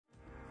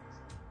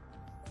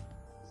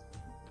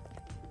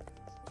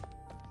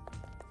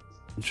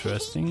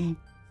Interesting.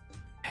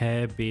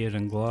 Hair, beard,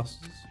 and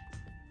glasses.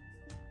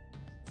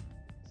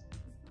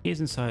 Here's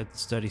inside the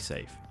sturdy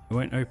safe. It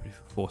won't open if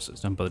you force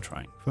it. Don't bother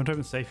trying. If you want to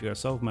open the safe, you gotta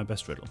solve my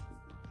best riddle.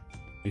 The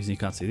reason you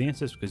can't see the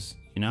answers because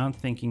you're not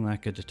thinking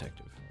like a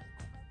detective.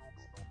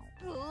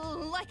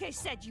 Like I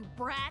said, you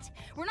brat,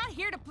 we're not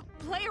here to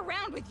play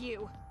around with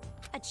you.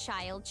 A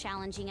child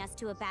challenging us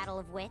to a battle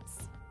of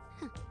wits?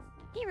 Huh.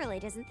 He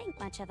really doesn't think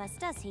much of us,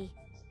 does he?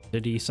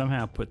 Did he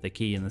somehow put the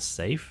key in the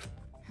safe?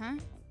 Huh?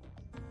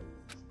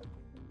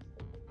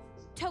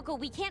 Toko,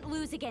 we can't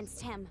lose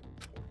against him.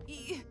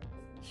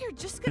 You're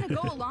just gonna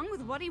go along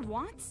with what he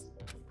wants?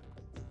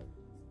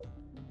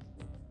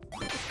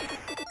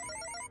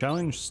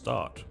 Challenge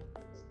start.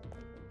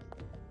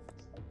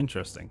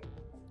 Interesting.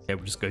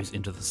 Cable just goes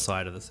into the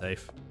side of the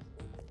safe.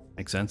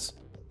 Makes sense.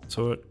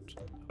 So what are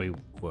we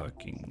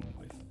working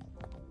with?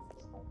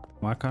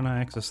 Why can't I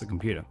access the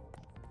computer?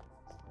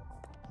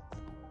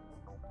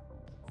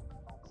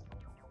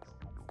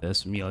 There's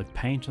some yellow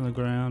paint on the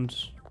ground.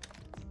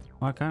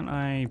 Why can't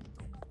I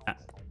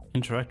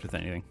interact with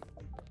anything?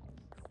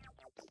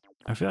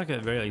 I feel like at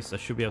the very least I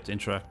should be able to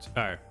interact.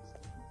 Oh.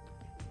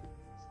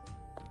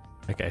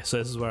 Okay, so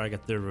this is where I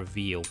get the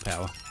reveal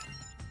power.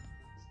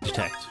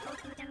 Detect.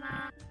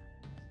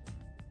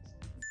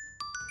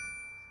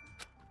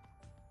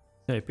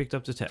 Okay, picked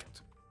up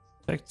detect.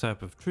 Detect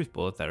type of truth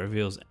bullet that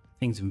reveals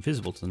things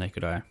invisible to the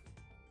naked eye.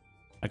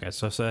 Okay,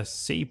 so if I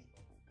see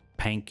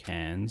paint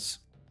cans,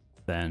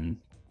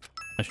 then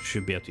I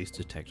should be able to use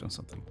detect on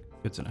something.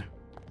 Good to know.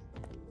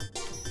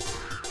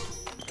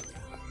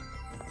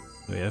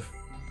 We have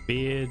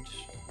beard,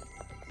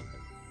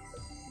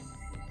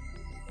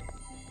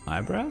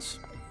 eyebrows,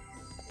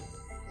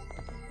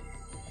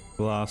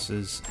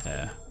 glasses,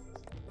 hair.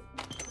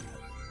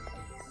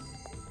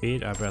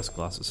 Beard, eyebrows,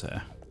 glasses,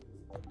 hair.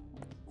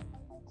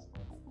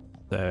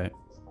 So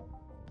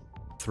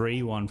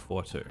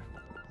 3142.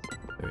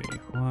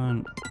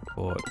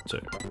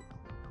 3142.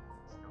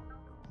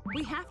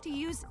 We have to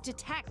use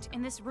detect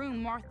in this room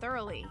more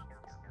thoroughly.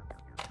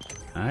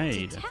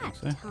 I don't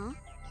think so. Huh?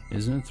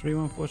 Isn't it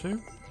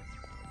 3142?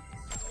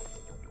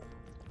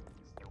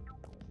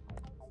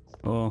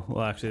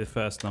 Well, actually, the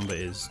first number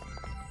is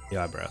the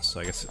eyebrows,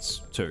 so I guess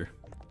it's 2.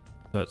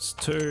 So it's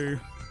 2,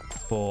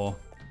 4,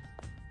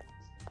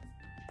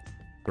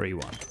 3,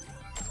 1.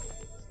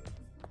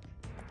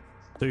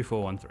 2,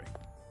 4, 1, 3.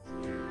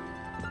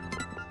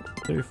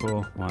 2,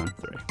 4, 1,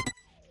 3.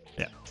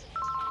 Yeah.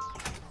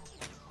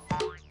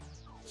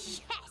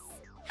 Yes!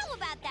 How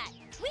about that?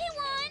 We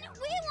won!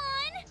 We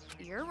won!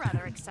 You're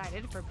rather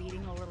excited for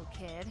beating a little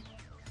kid.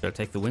 Gotta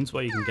take the wins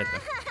while you can get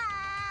them.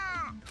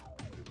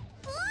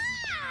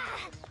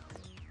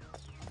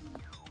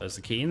 Is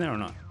the key in there or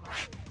not?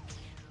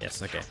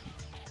 Yes, okay.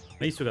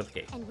 At least we got the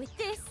key. And with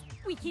this,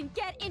 we can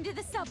get into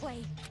the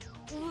subway.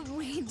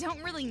 We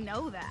don't really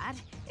know that.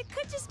 It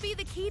could just be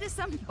the key to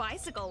some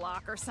bicycle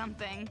lock or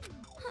something.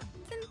 Huh,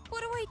 then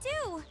what do I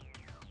do?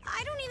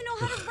 I don't even know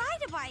how to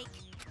ride a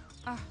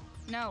bike.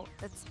 No,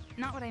 that's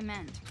not what I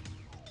meant.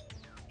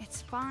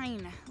 It's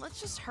fine.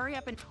 Let's just hurry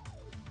up and...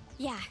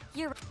 Yeah,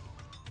 you're...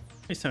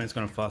 Please tell me it's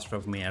gonna fast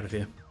travel me out of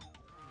here.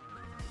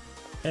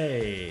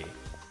 Hey.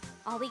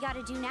 All we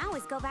gotta do now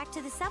is go back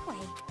to the subway.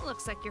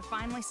 Looks like you're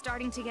finally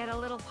starting to get a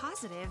little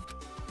positive.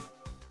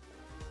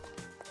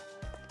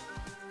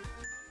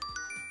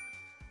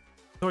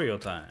 Tutorial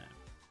time.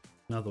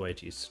 Another way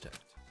to use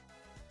detect.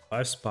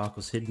 5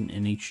 sparkles hidden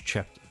in each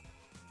chapter.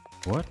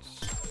 What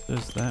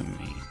does that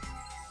mean?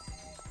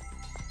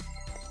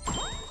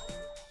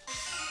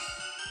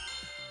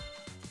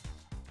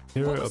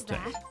 Hero What was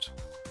obtained. that?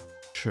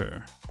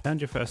 Sure.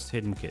 Found your first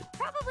hidden kid.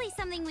 Probably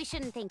something we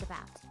shouldn't think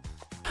about.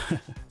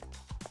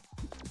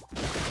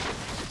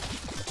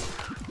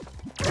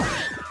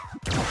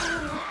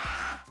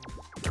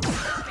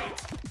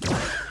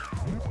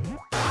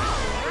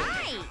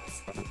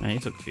 Man, he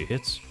took a few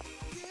hits.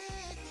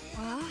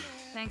 Well,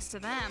 thanks to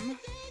them.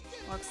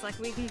 Looks like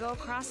we can go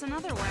across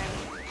another way.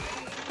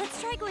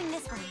 Let's try going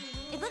this way.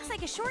 It looks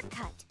like a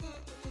shortcut.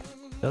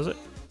 Does it?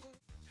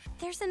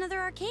 There's another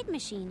arcade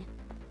machine.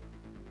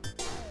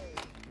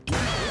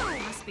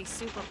 Must be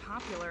super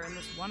popular in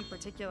this one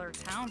particular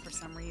town for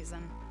some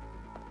reason.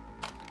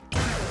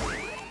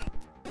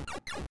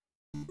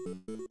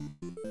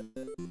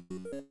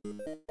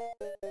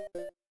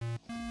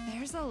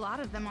 There's a lot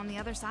of them on the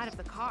other side of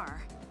the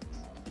car.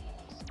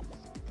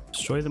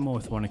 Destroy them all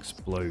with one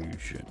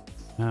explosion.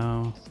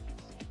 Now,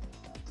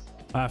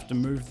 I have to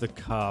move the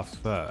car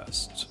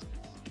first.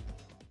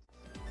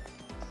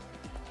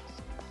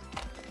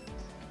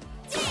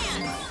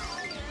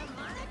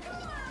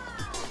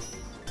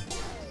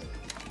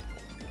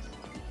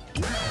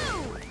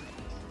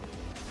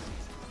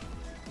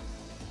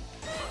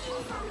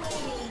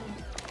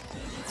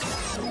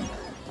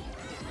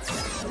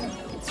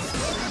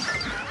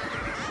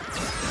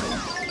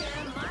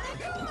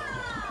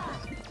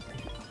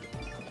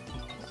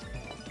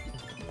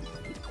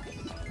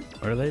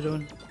 What are they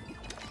doing?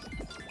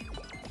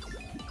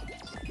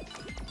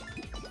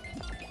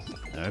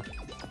 Nope.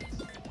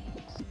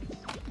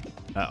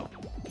 Oh.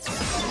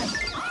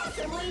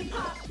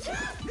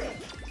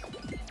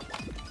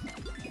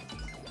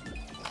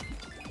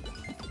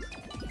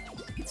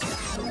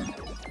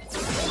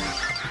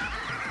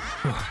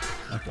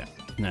 Okay,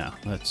 now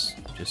let's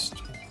just...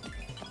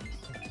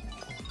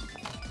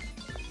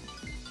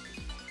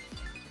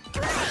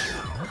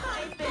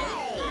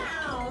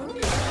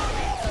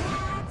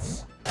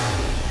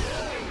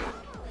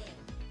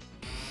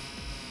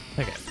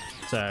 Okay,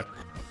 so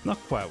not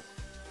quite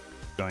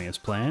going as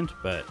planned,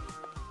 but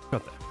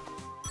got there.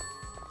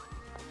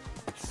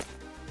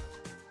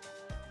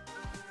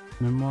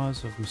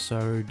 Memoirs of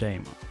Masaru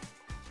Daimon.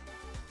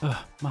 Ugh,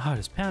 my heart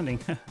is pounding.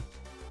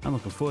 I'm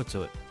looking forward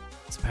to it.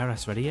 Is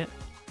paradise ready yet?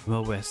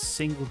 Well, we're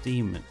single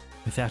demon.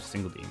 Without a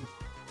single demon.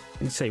 I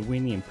can say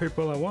weenie and poop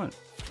all I want.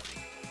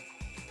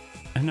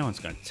 And no one's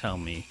going to tell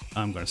me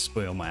I'm going to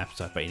spoil my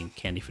appetite by eating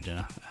candy for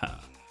dinner. For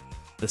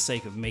the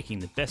sake of making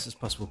the bestest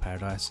possible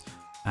paradise,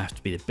 I have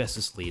to be the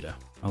bestest leader.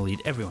 I'll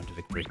lead everyone to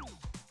victory.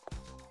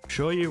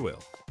 Sure you will.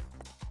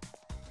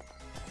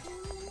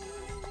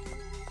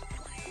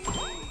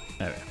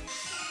 There we go.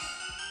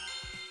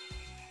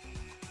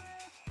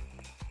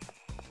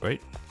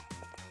 Great.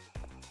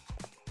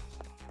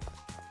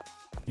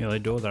 Yellow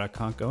door that I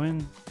can't go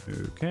in.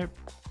 Okay.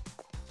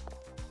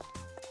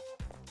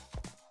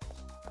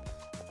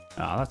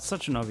 Ah, that's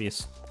such an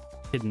obvious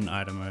hidden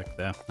item right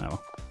there.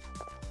 Oh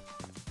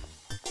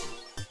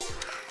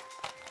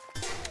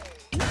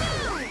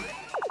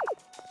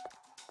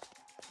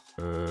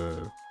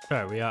well.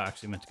 Oh, we are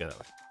actually meant to go that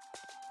way.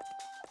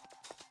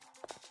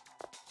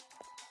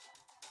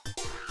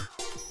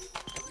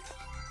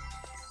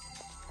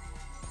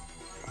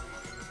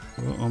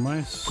 Well,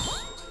 almost.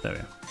 There we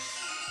go.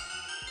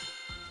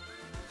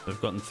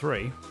 We've gotten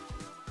 3.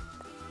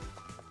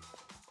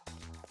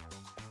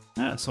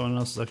 Ah, someone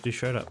else has actually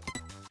showed up.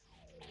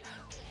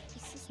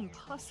 This is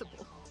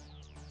impossible.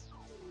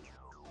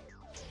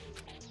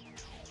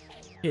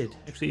 Kid,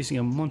 actually using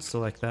a monster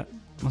like that.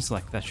 Monster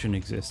like that shouldn't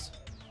exist.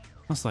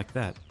 Monster like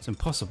that, it's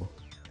impossible.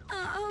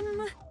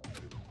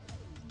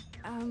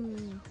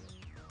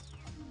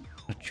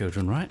 Not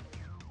children, right?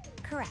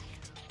 Correct.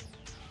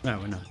 No,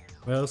 we're not.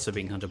 We're also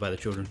being hunted by the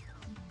children.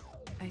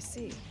 I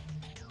see.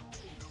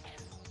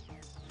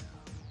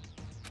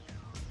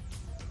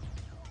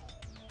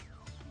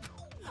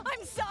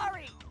 I'm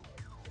sorry.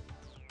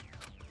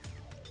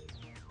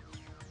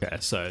 Okay,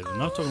 so they're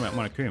not talking about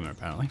Monokuma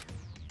apparently.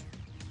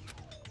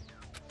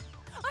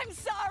 I'm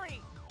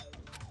sorry.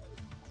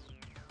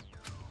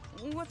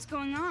 What's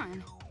going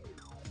on?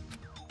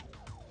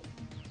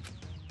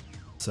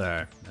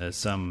 So there's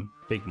some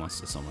big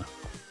monster somewhere.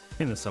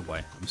 In the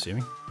subway, I'm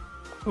assuming.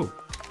 Ooh.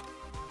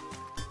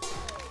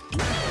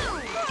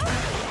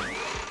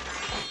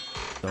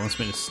 That wants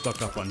me to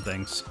stock up on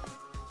things.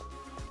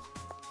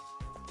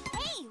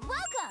 Hey,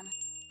 welcome!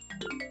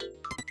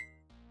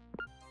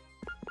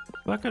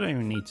 Like I don't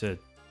even need to...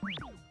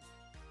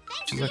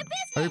 Thanks She's for like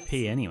your OP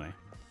business! anyway.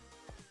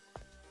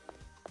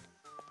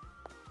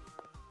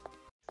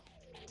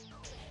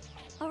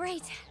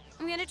 Alright,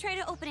 I'm gonna try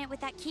to open it with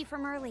that key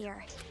from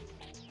earlier.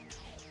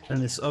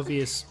 And this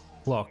obvious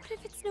block. What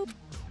if it's no...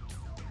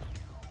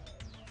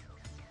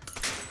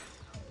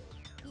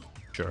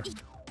 Sure.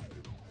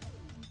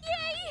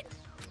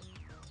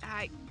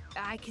 Yay!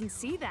 I can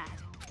see that.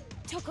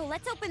 Toko,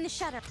 let's open the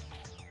shutter.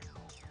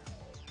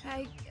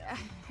 I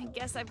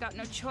guess I've got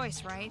no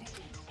choice, right?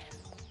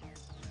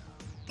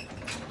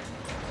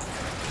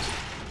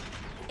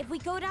 If we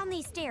go down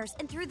these stairs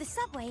and through the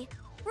subway,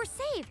 we're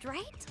saved,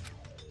 right?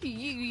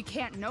 You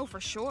can't know for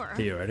sure.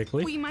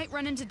 Theoretically. We might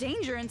run into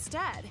danger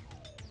instead.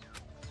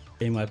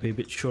 It might be a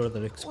bit shorter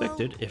than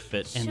expected Well, if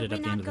it should ended we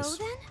at the end of not this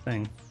go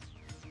thing.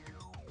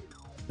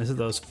 This is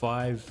those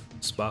 5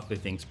 sparkly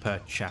things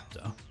per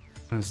chapter.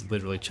 And it's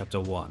literally chapter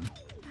 1.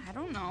 I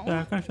don't know. So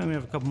I kind of feel we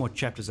have a couple more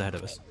chapters ahead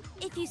of us.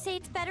 If you say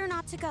it's better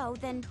not to go,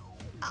 then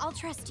I'll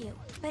trust you.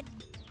 But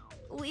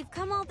we've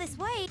come all this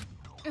way.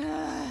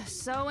 Ugh,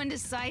 so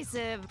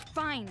indecisive.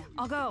 Fine,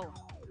 I'll go.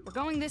 We're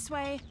going this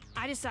way.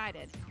 I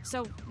decided.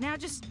 So now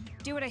just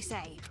do what I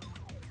say.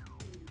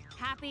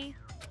 Happy?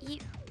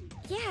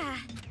 Yeah.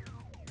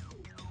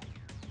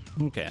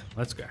 Okay,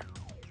 let's go.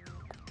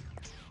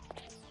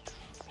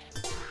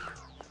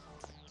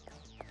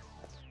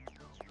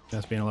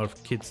 There's been a lot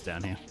of kids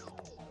down here.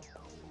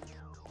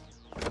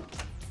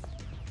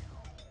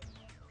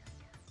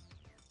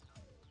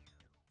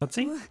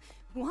 Cutscene?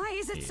 Why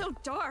is it so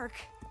dark?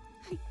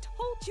 I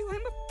told you I'm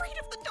afraid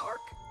of the dark.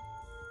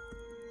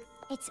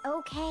 It's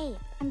okay.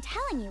 I'm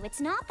telling you,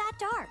 it's not that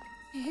dark.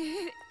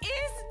 It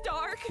is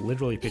dark.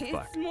 Literally pitch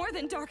black. It's more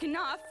than dark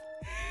enough.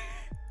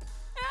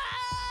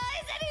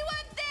 Is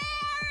anyone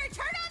there?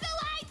 Turn on the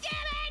light,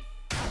 damn it!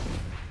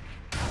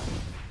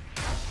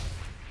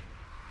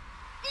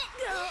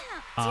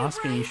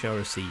 Ask and you shall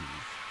receive.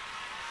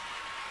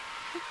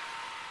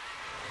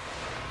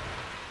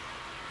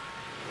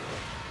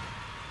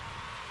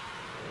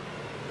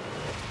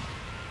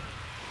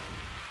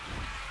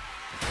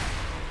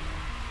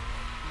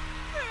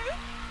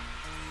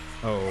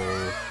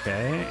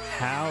 Okay,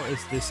 how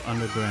is this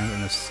underground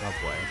in a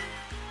subway?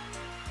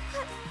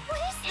 What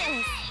is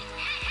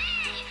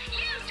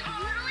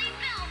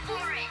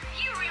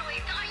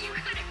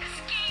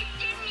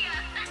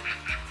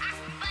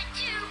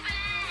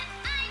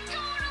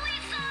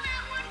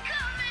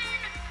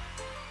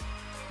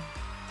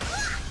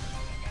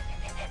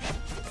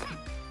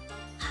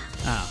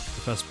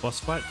first boss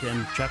fight at the end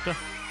of the chapter.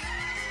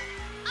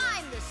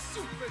 I'm the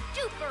super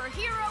duper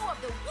hero of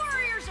the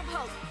Warriors of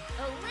Hope,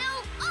 the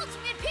Lil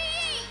Ultimate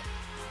PE,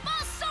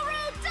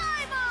 Masaru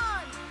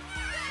Daimon!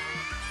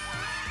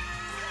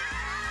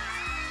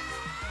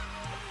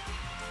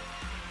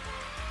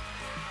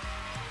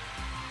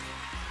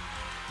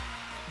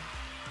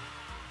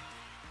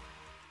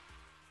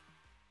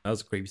 That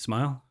was a creepy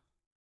smile.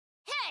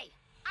 Hey!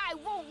 I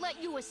won't let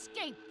you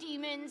escape,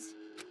 demons!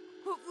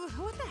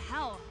 What the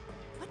hell?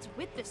 What's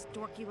with this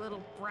dorky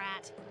little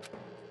brat?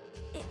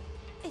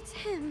 It's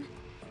him.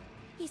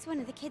 He's one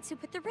of the kids who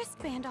put the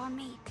wristband on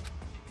me.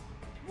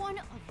 One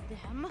of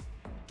them?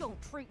 Don't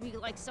treat me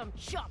like some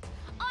chump.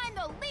 I'm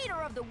the leader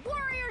of the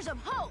Warriors of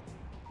Hope!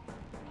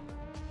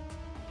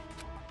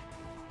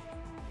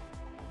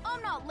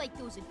 I'm not like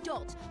those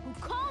adults who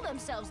call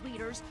themselves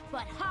leaders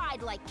but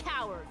hide like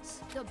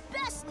cowards. The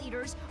best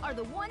leaders are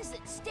the ones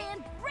that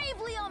stand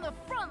bravely on the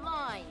front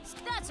lines.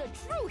 That's a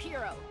true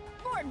hero,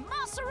 Lord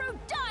Masaru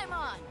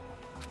Daimon!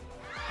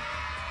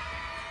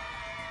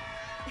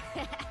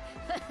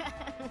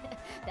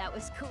 That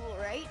was cool,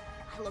 right?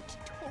 I looked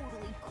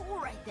totally cool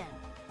right then,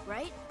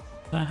 right?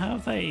 So how are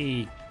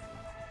they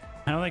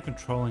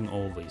controlling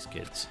all these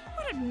kids?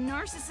 What a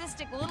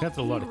narcissistic little That's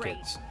a lot of ingrate.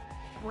 kids.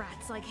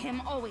 Brats like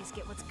him always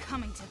get what's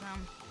coming to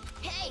them.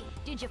 Hey,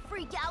 did you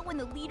freak out when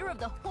the leader of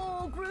the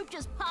whole group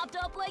just popped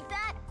up like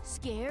that?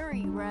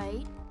 Scary,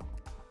 right?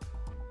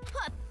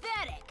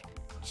 Pathetic!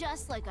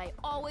 Just like I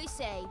always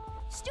say,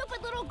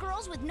 stupid little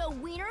girls with no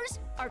wieners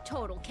are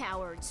total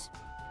cowards.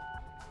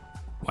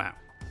 Wow.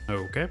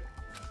 Okay.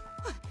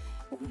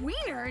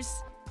 Wieners?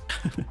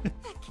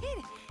 That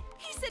kid,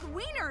 he said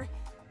wiener.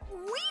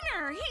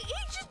 Wiener! He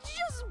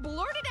just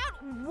blurted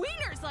out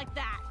wieners like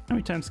that. How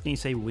many times can you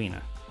say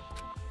wiener?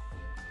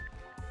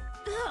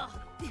 Ugh,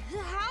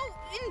 how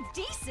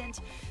indecent,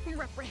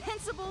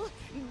 reprehensible,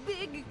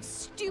 big,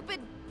 stupid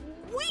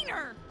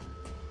wiener!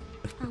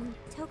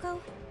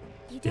 Toko,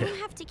 you don't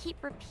have to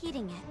keep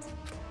repeating it.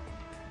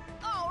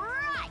 All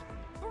right!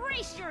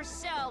 Brace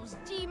yourselves,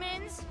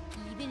 demons!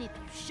 Even if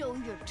you show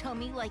your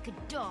tummy like a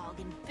dog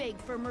and beg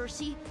for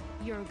mercy,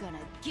 you're gonna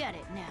get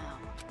it now.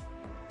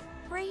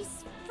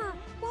 Brace for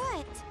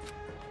what?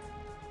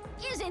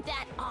 Isn't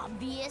that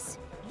obvious?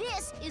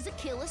 This is a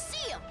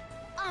Colosseum.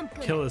 I'm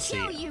gonna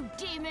Colosseum. kill you,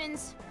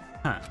 demons!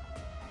 Huh.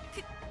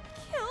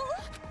 Kill?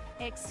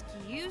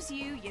 Excuse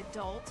you, you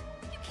dolt.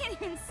 You can't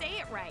even say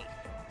it right.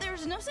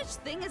 There's no such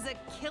thing as a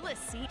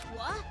Colosseum.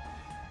 What?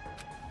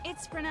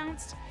 It's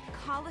pronounced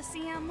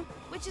Colosseum,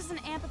 which is an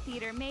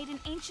amphitheater made in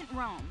ancient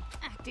Rome.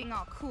 Acting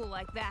all cool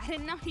like that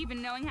and not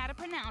even knowing how to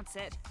pronounce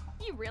it.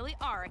 You really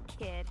are a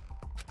kid.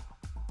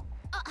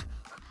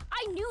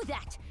 I knew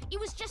that! It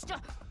was just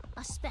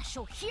a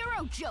special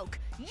hero joke!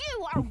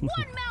 You are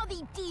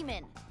one-mouthy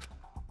demon!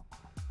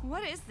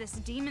 What is this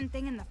demon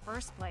thing in the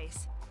first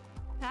place?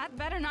 That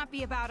better not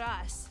be about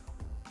us.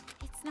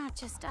 It's not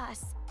just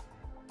us.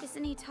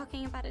 Isn't he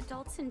talking about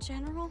adults in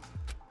general?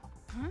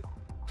 Huh?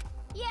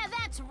 Yeah,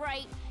 that's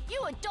right. You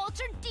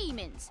adults are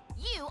demons.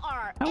 You are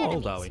our How enemies.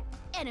 old are we?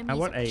 Enemies At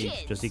what of age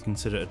kids. does he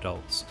consider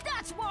adults?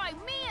 That's why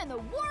me and the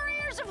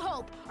Warriors of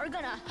Hope are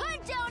gonna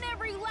hunt down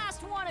every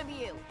last one of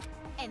you.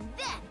 And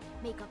then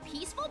make a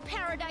peaceful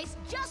paradise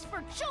just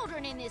for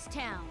children in this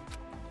town.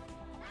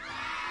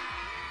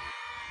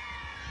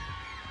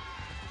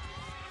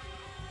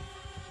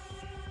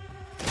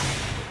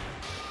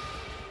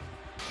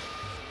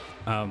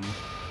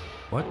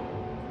 What?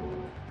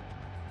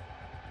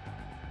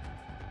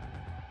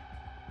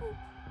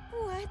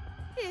 What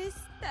is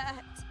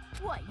that?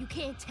 What, you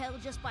can't tell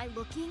just by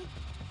looking?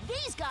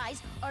 These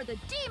guys are the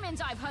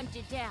demons I've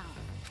hunted down.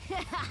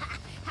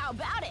 How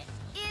about it?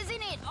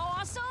 Isn't it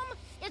awesome?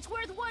 It's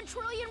worth 1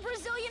 trillion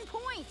Brazilian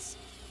points.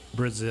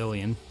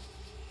 Brazilian.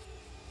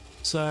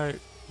 So,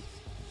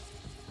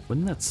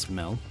 wouldn't that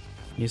smell?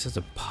 Yes, it's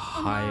a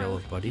pile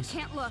of bodies.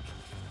 Can't look.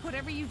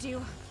 Whatever you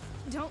do,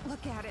 don't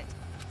look at it.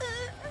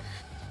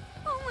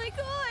 Oh my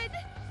god!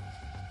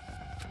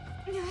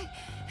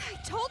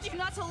 I told you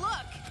not to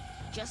look.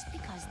 Just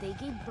because they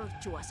gave birth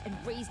to us and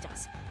raised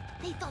us,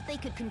 they thought they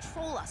could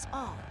control us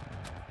all.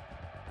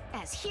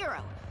 As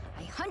hero,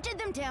 I hunted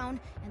them down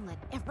and let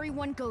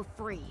everyone go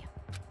free.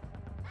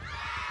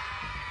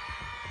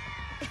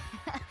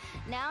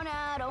 Now,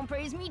 don't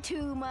praise me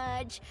too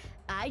much.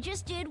 I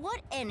just did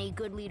what any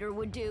good leader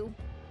would do.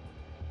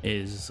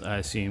 Is, I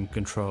assume,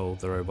 control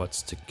the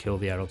robots to kill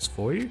the adults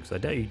for you? Because I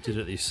doubt you did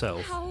it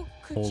yourself. How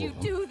could All you of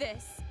them. do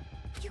this?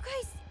 You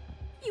guys,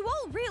 you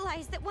all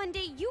realize that one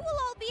day you will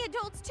all be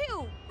adults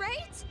too,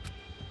 right?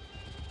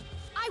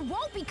 I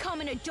won't become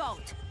an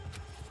adult!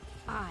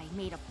 I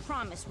made a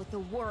promise with the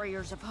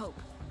Warriors of Hope.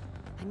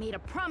 I made a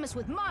promise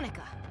with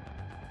Monica.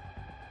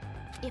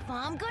 If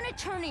I'm gonna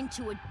turn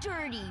into a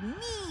dirty,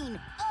 mean,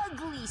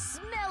 ugly,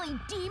 smelly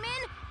demon,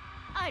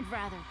 I'd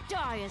rather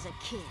die as a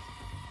kid.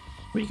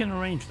 We can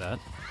arrange that.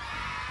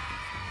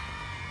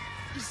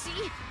 You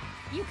see?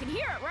 You can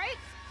hear it, right?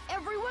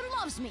 Everyone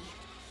loves me.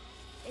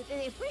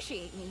 They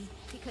appreciate me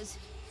because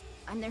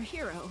I'm their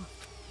hero.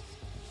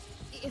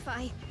 If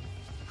I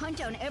hunt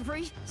down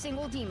every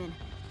single demon.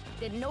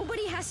 Then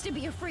nobody has to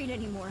be afraid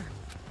anymore.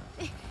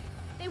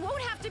 They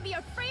won't have to be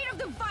afraid of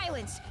the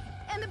violence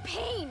and the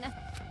pain.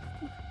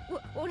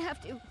 Won't have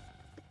to.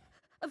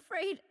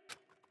 Afraid.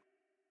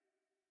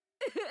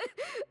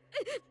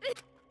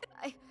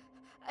 I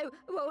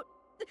won't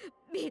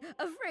be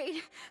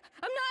afraid.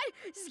 I'm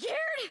not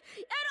scared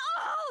at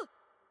all!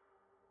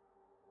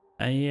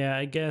 Yeah,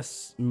 I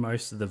guess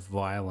most of the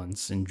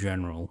violence in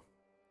general,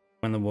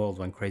 when the world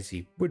went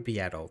crazy, would be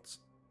adults.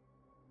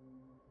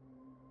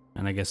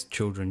 And I guess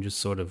children just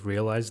sort of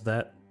realized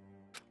that.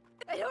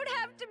 I don't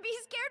have to be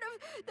scared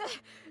of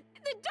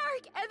the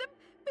dark and the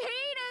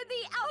pain and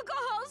the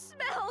alcohol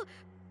smell.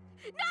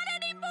 Not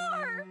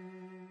anymore!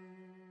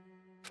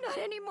 Not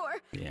anymore.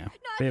 Yeah,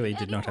 Not clearly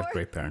did not anymore. have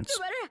great parents.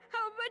 No matter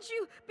how much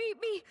you beat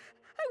me,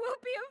 I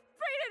won't be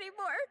afraid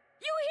anymore.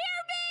 You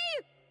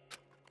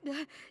hear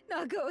me?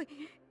 Not going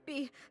to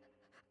be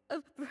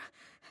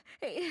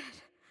afraid.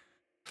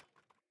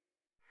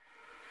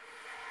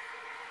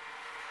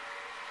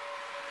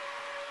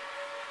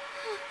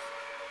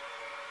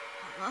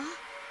 Huh?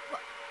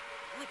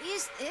 What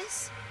is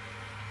this?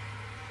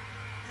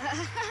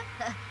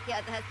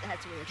 Yeah,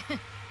 that's weird.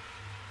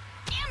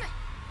 Damn it!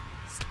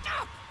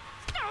 Stop!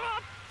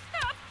 Stop!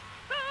 Stop!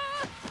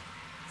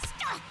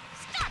 Stop!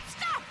 Stop!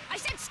 Stop! I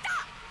said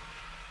stop!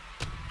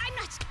 I'm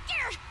not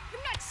scared!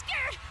 I'm not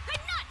scared!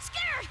 I'm not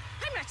scared!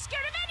 I'm not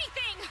scared of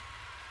anything!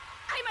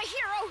 I'm a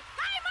hero!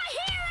 I'm a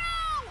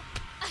hero!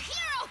 A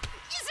hero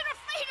isn't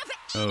afraid of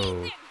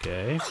anything!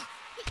 Okay.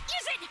 He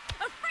isn't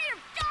afraid of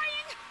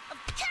dying, of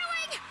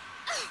killing,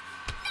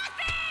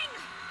 nothing!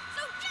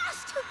 So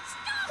just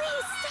stop!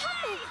 Please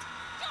stop it!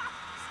 Stop!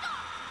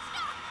 Stop!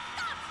 Stop!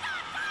 Stop!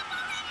 Stop! Stop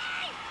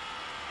already!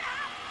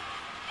 Stop!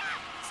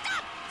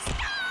 Stop!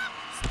 Stop!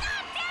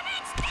 Stop! Damn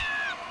it!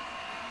 Stop!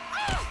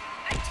 Oh!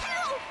 I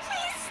tell!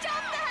 Please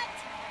stop that!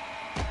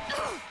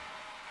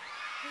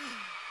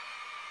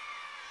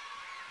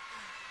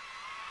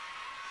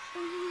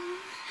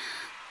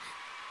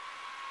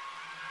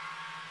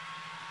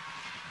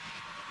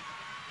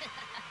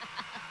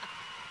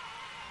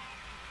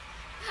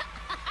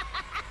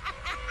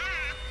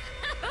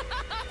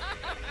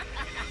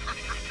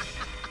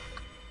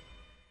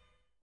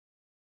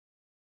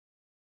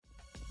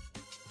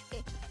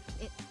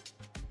 It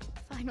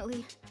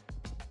finally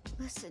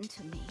listened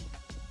to me.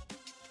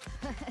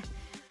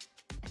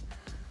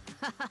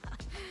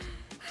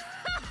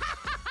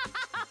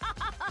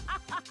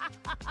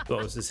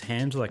 What was his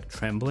hand like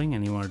trembling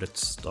and he wanted it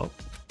to stop?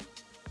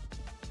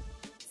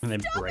 And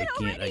then Stop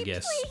breaking it, I already,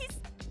 guess,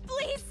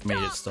 Please stop.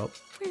 made it stop.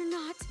 We're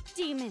not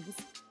demons.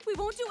 We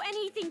won't do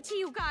anything to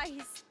you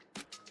guys.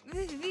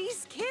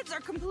 These kids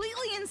are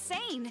completely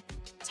insane.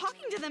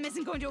 Talking to them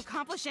isn't going to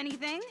accomplish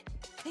anything.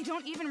 They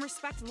don't even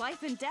respect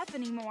life and death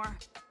anymore.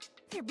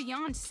 They're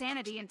beyond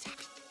sanity and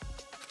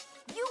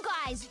You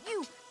guys,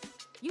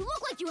 you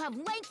look like you have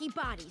lanky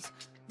bodies.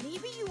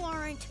 Maybe you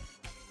aren't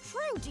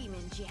true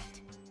demons yet.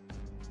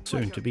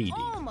 Soon But to be you're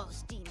demon.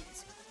 almost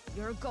demons.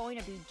 You're going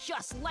to be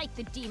just like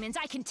the demons,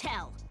 I can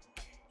tell.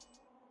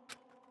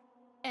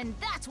 And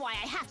that's why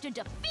I have to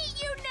defeat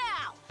you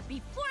now,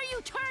 before you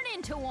turn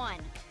into one.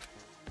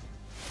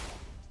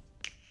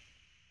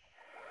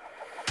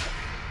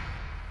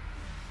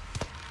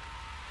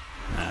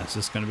 Is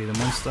this going to be the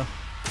monster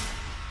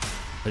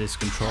that is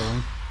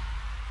controlling?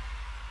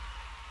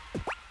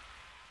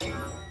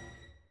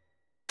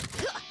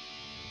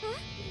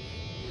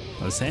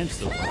 Well, his hand's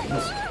still working.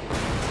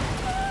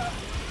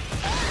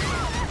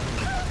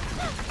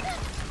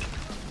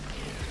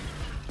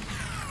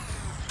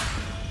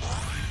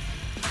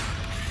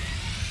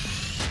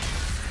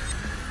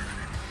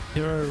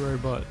 Hero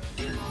robot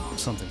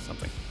something.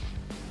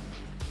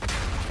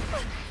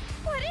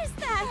 What is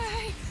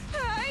that?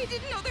 I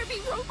didn't know there'd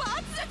be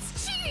robots.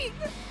 That's cheating.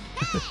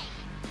 Hey!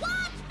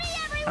 Watch me,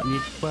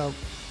 everyone! Well,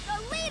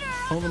 The leader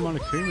all of the the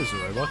Monokumas are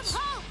Warriors robots. of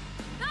Hope,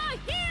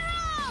 the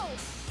hero!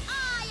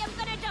 I am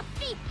gonna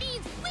defeat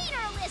these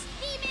wienerless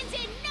demons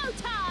in no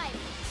time!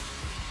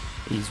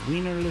 these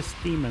wienerless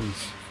demons.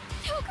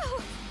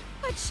 Toko,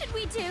 what should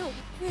we do?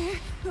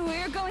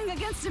 We're going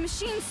against a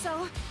machine,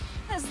 so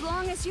as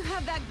long as you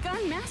have that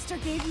gun Master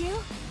gave you,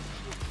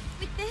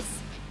 With this,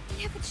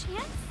 we have a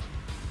chance?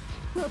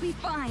 we'll be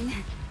fine.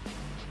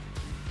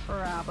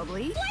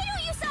 Probably. Why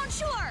don't you sound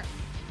sure?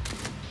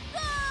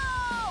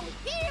 Go!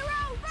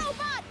 Hero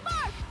robot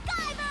Mark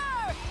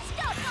Guyver!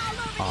 Stuff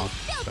all over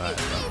these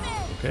filthy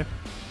demons! Okay.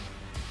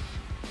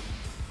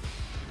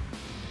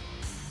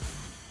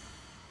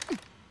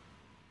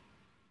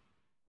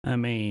 I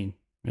mean,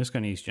 I'm just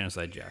gonna use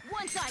Genocide Jack.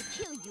 Once I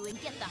kill you and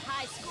get the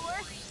high score,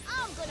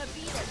 I'm gonna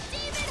be the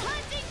demon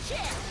hunting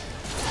chick!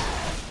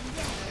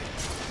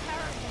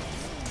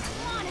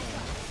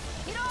 Monica!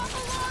 It all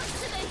belongs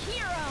to the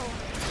hero!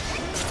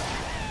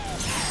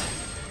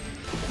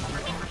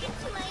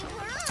 It's my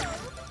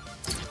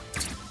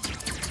world!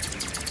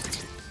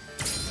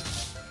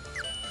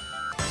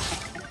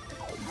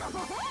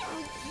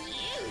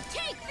 You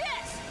take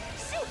this!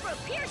 Super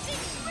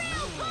piercing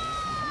thrill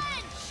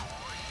punch!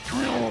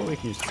 Oh, we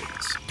can use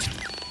these.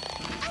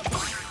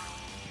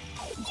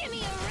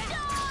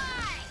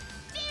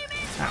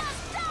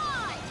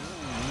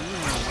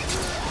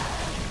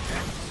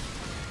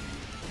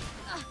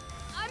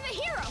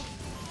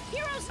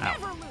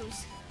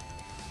 use.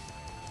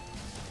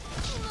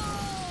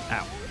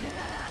 Ow.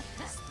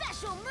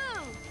 Special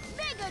move,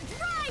 Mega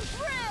Drive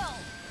Drill.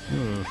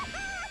 Ooh.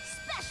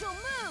 Special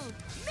move,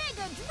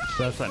 Mega Drive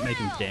So that's like Drill.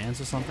 making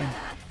dance or something?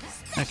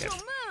 Okay, Special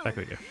move, back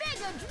we go.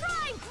 Mega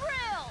Drive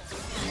Drill.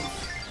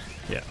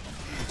 Yeah.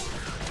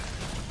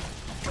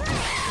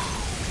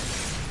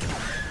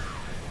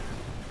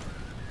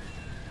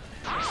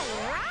 All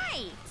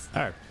right.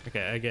 Oh,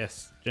 okay, I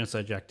guess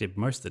Genocide Jack did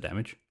most of the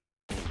damage.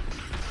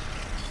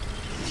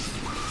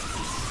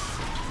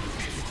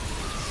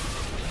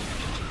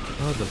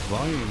 Oh, the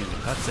volume in the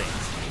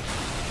cutscenes.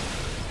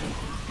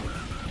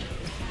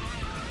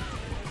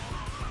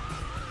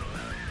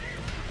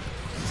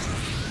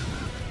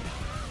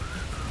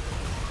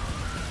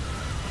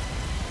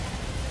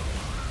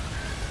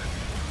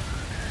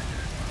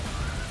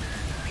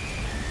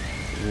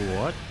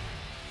 What?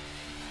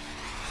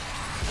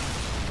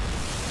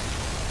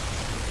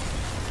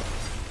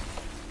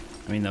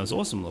 I mean, that was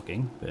awesome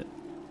looking, but...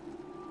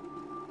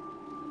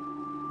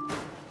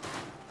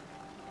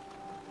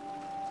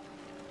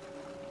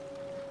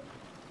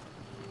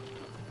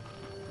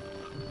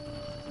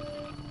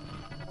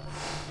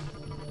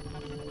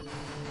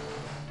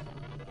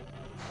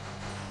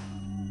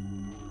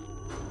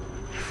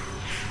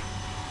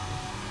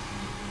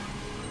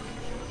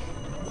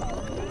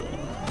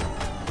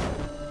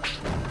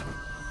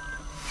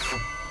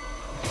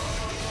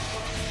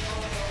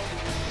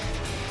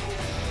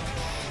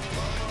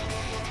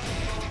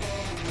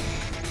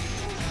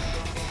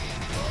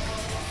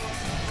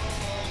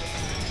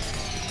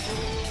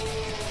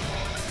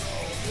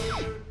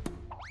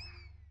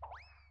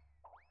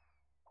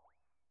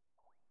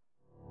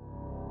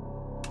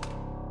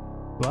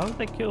 Why would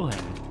they kill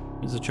him?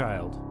 He's a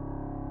child.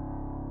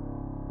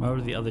 Why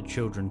would the other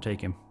children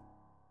take him?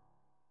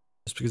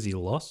 Just because he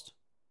lost?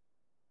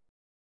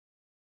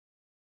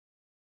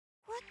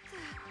 What the?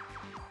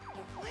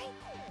 Why?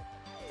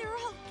 They're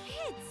all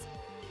kids.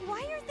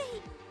 Why are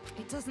they?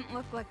 It doesn't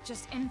look like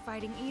just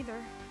infighting either.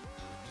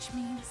 Which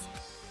means...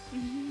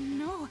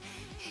 No,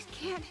 it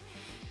can't.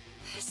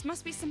 This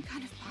must be some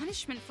kind of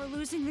punishment for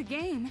losing the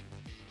game.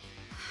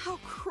 How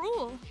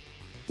cruel.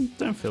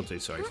 Don't feel too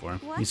sorry for him.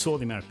 What? You saw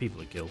the amount of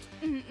people he killed.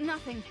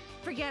 Nothing.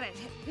 Forget it.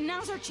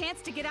 Now's our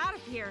chance to get out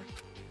of here.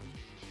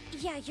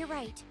 Yeah, you're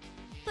right.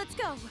 Let's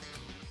go.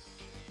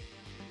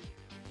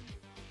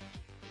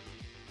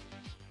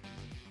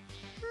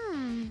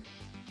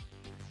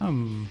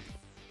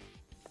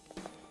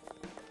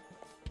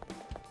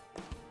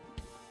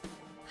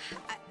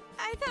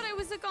 I thought I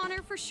was a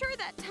goner for sure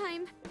that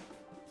time.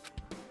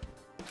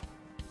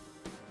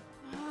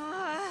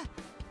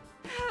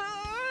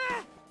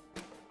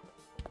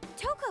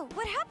 Toko,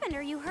 what happened?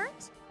 Are you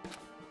hurt?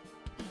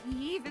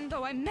 Even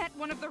though I met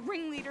one of the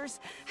ringleaders,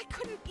 I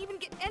couldn't even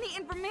get any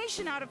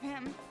information out of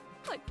him.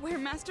 Like where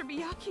Master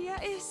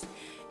Byakuya is,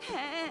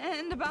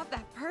 and about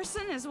that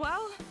person as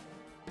well.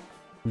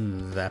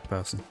 That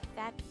person.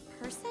 That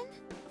person?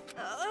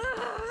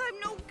 I'm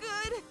no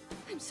good.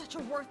 I'm such a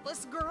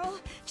worthless girl.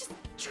 Just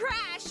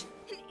trash.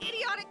 An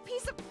idiotic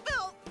piece of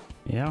filth.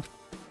 Yeah?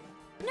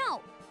 No.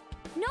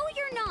 No,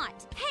 you're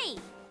not. Hey,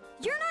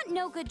 you're not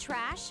no good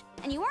trash,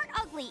 and you aren't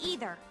ugly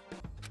either.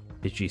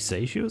 Did she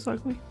say she was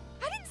ugly?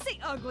 I didn't say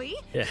ugly.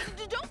 Yeah.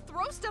 Don't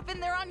throw stuff in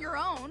there on your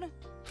own.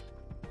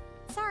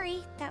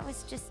 Sorry, that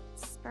was just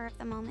spur of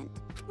the moment.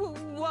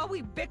 While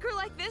we bicker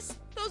like this,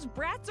 those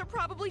brats are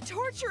probably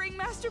torturing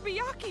Master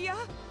Byakuya.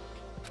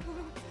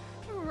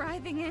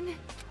 Writhing in.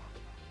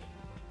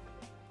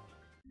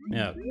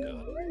 Oh,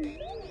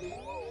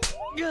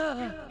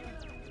 God.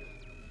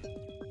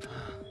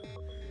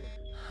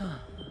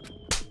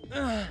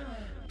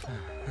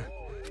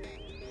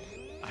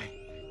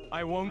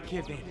 I won't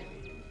give in.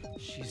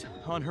 She's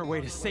on her way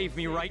to save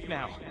me right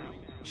now.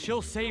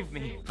 She'll save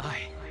me.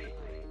 I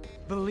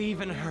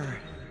believe in her.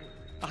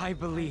 I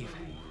believe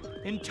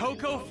in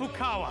Toko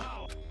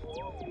Fukawa.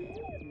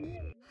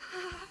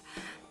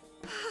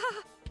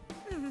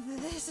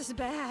 This is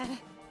bad.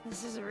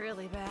 This is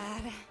really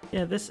bad.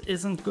 Yeah, this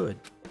isn't good.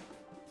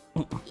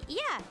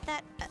 Yeah,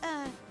 that,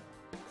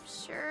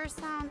 sure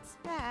sounds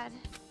bad.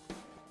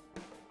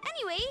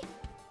 Anyway,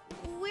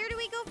 where do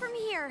we go from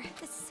here?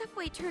 The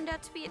subway turned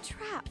out to be a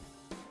trap.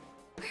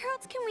 Where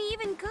else can we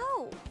even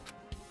go?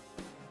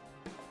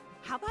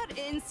 How about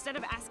instead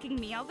of asking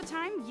me all the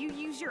time, you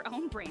use your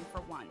own brain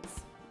for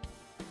once?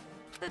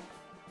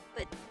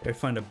 But Go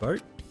find a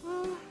boat?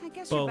 Well, I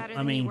guess Well, you're better I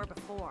than mean, you were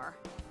before.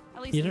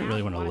 At least You don't now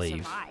really want to wanna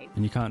leave. survive.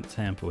 And you can't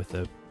tamper with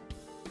the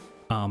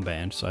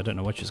armband, so I don't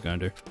know what she's going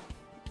to do.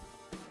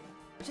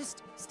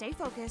 Just stay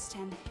focused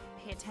and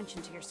pay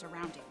attention to your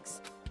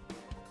surroundings.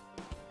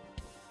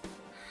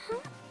 Huh?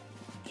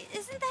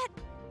 Isn't that...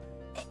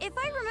 If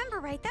I remember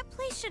right, that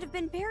place should have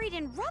been buried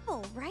in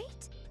rubble,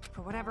 right?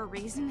 For whatever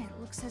reason, it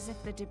looks as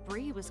if the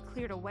debris was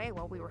cleared away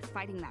while we were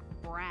fighting that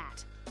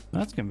brat.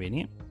 That's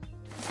convenient.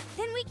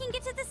 Then we can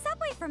get to the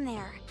subway from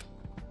there.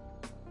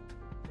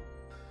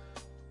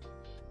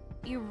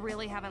 You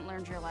really haven't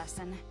learned your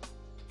lesson.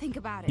 Think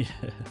about it.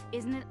 Yeah.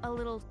 Isn't it a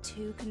little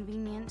too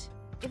convenient?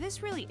 If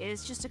this really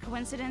is just a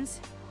coincidence,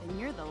 then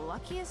you're the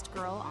luckiest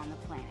girl on the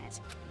planet.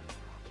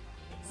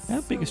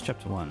 How big is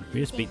chapter 1? We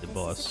just beat Think the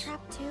this is boss. a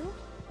trap too?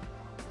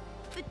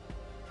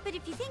 But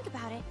if you think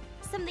about it,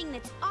 something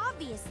that's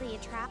obviously a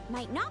trap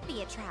might not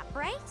be a trap,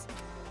 right?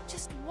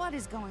 Just what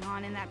is going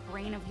on in that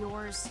brain of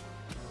yours?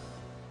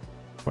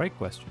 Great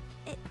question.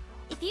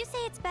 If you say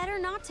it's better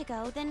not to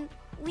go, then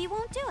we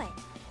won't do it.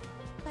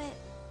 But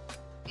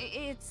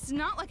It's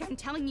not like I'm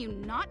telling you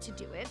not to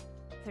do it.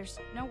 There's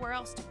nowhere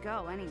else to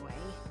go anyway.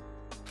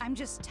 I'm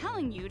just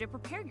telling you to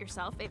prepare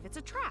yourself if it's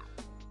a trap.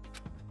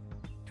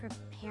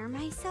 prepare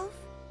myself?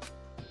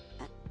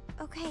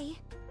 Okay.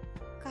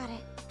 Got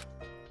it.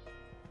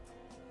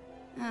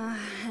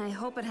 I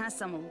hope it has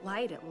some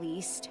light at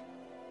least.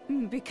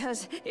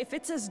 Because if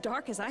it's as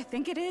dark as I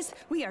think it is,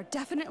 we are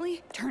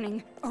definitely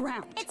turning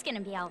around. It's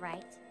gonna be all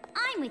right.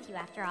 I'm with you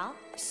after all.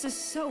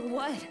 So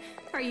what?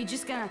 Are you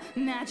just gonna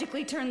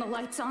magically turn the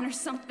lights on or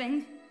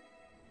something?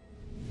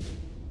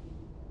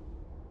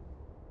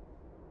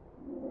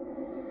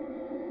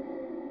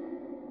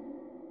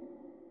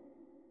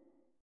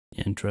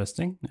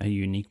 Interesting. A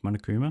unique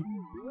Monokuma.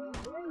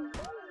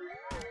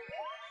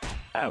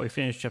 Ah, we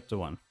finished chapter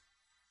 1.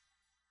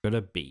 Got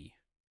a B.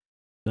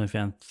 So I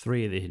found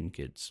 3 of the hidden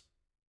kids.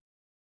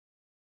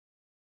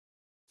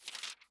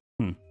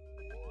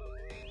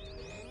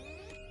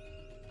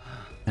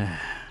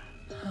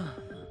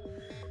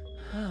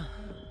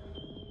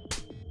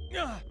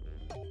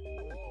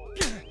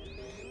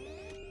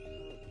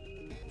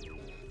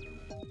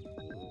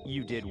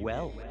 You did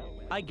well.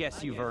 I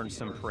guess you've earned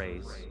some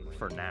praise,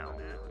 for now.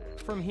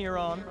 From here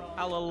on,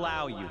 I'll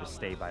allow you to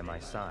stay by my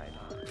side.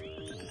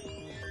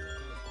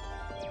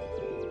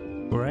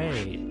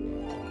 Great.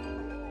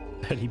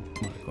 30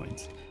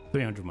 monocoins.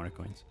 300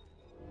 monocoins.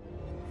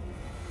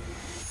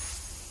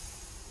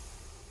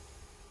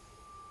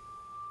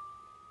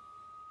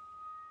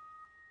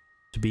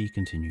 To be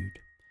continued.